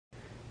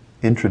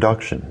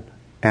Introduction.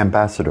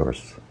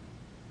 Ambassadors.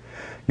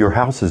 Your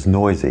house is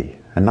noisy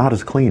and not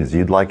as clean as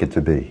you'd like it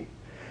to be.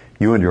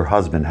 You and your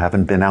husband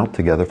haven't been out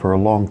together for a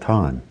long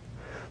time.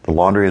 The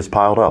laundry is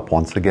piled up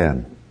once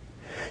again.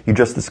 You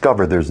just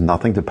discovered there's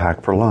nothing to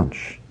pack for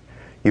lunch.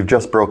 You've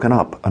just broken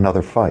up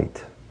another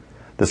fight.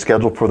 The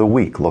schedule for the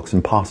week looks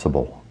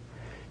impossible.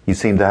 You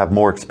seem to have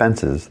more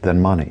expenses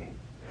than money.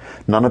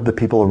 None of the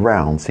people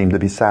around seem to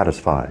be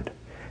satisfied,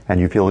 and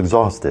you feel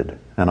exhausted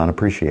and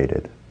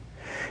unappreciated.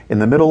 In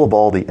the middle of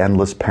all the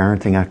endless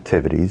parenting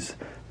activities,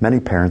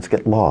 many parents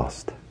get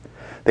lost.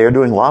 They are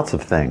doing lots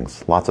of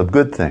things, lots of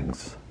good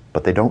things,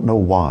 but they don't know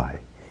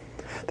why.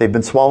 They've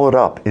been swallowed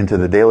up into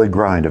the daily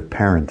grind of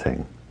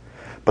parenting,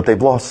 but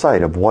they've lost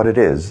sight of what it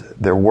is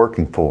they're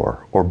working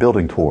for or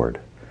building toward.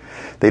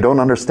 They don't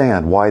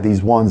understand why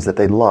these ones that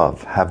they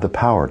love have the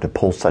power to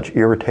pull such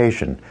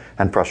irritation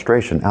and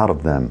frustration out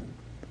of them.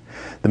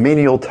 The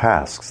menial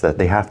tasks that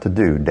they have to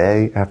do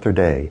day after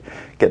day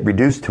get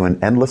reduced to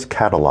an endless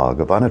catalog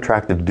of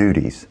unattractive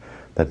duties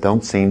that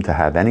don't seem to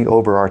have any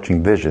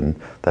overarching vision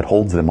that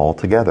holds them all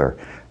together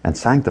and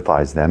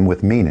sanctifies them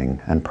with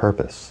meaning and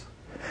purpose.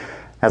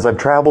 As I've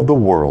traveled the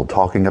world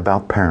talking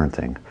about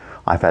parenting,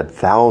 I've had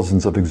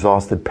thousands of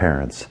exhausted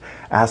parents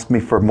ask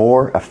me for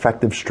more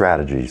effective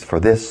strategies for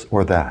this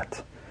or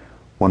that,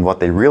 when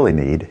what they really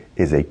need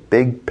is a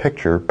big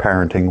picture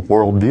parenting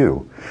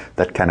worldview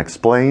that can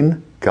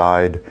explain,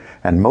 guide,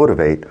 and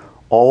motivate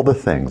all the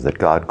things that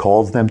God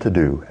calls them to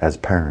do as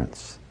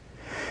parents.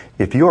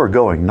 If you are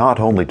going not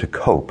only to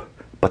cope,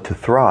 but to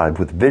thrive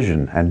with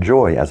vision and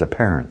joy as a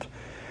parent,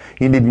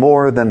 you need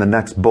more than the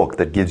next book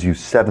that gives you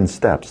 7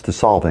 steps to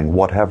solving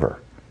whatever.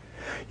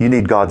 You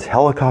need God's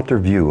helicopter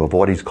view of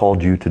what He's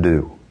called you to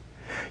do.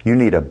 You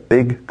need a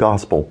big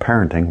gospel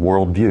parenting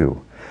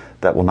worldview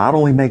that will not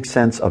only make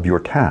sense of your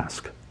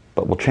task,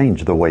 but will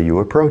change the way you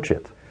approach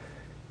it.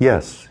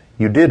 Yes,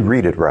 you did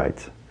read it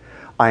right.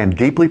 I am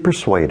deeply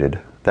persuaded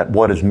that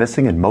what is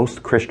missing in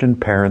most Christian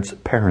parents'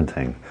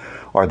 parenting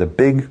are the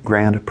big,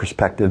 grand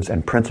perspectives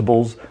and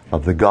principles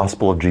of the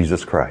gospel of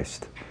Jesus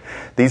Christ.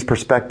 These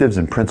perspectives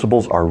and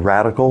principles are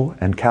radical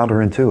and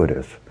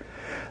counterintuitive.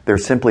 They're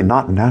simply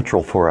not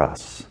natural for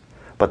us,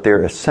 but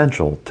they're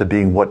essential to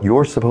being what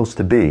you're supposed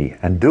to be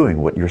and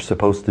doing what you're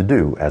supposed to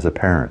do as a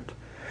parent.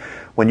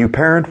 When you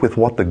parent with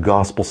what the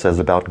gospel says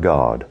about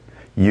God,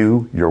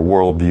 you, your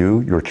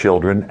worldview, your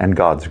children, and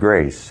God's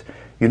grace,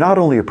 you not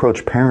only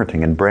approach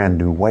parenting in brand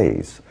new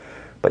ways,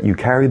 but you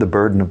carry the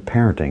burden of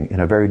parenting in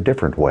a very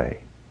different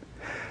way.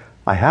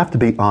 I have to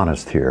be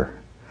honest here.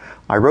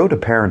 I wrote a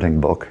parenting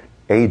book,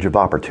 Age of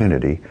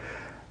Opportunity,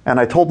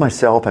 and I told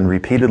myself and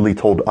repeatedly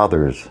told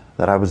others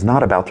that I was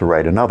not about to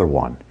write another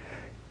one.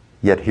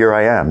 Yet here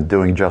I am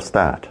doing just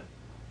that.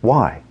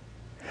 Why?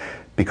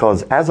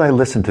 Because as I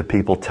listened to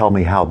people tell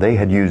me how they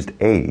had used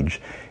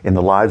age in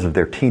the lives of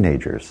their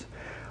teenagers,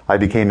 I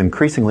became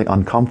increasingly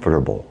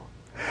uncomfortable.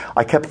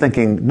 I kept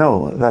thinking,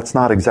 no, that's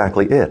not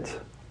exactly it.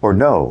 Or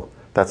no,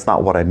 that's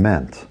not what I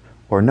meant.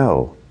 Or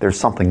no, there's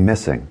something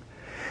missing.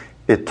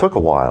 It took a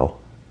while,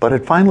 but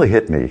it finally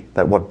hit me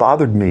that what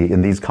bothered me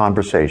in these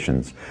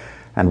conversations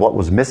and what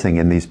was missing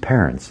in these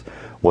parents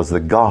was the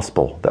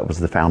gospel that was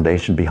the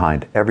foundation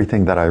behind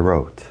everything that I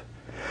wrote.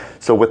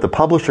 So with the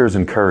publisher's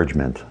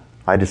encouragement,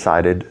 I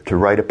decided to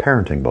write a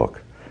parenting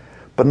book,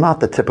 but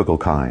not the typical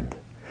kind.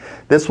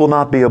 This will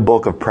not be a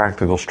book of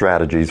practical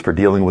strategies for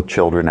dealing with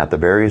children at the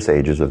various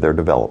ages of their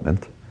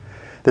development.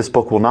 This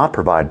book will not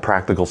provide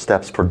practical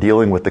steps for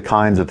dealing with the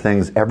kinds of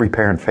things every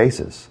parent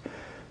faces.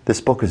 This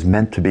book is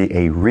meant to be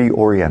a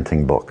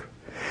reorienting book.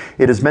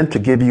 It is meant to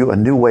give you a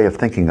new way of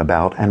thinking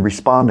about and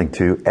responding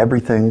to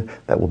everything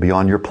that will be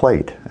on your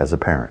plate as a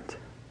parent.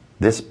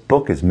 This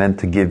book is meant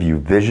to give you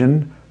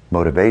vision,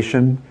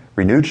 motivation,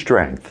 renewed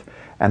strength,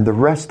 and the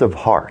rest of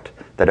heart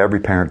that every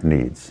parent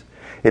needs.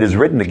 It is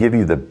written to give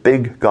you the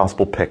big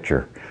gospel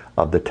picture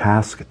of the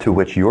task to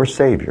which your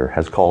Savior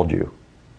has called you.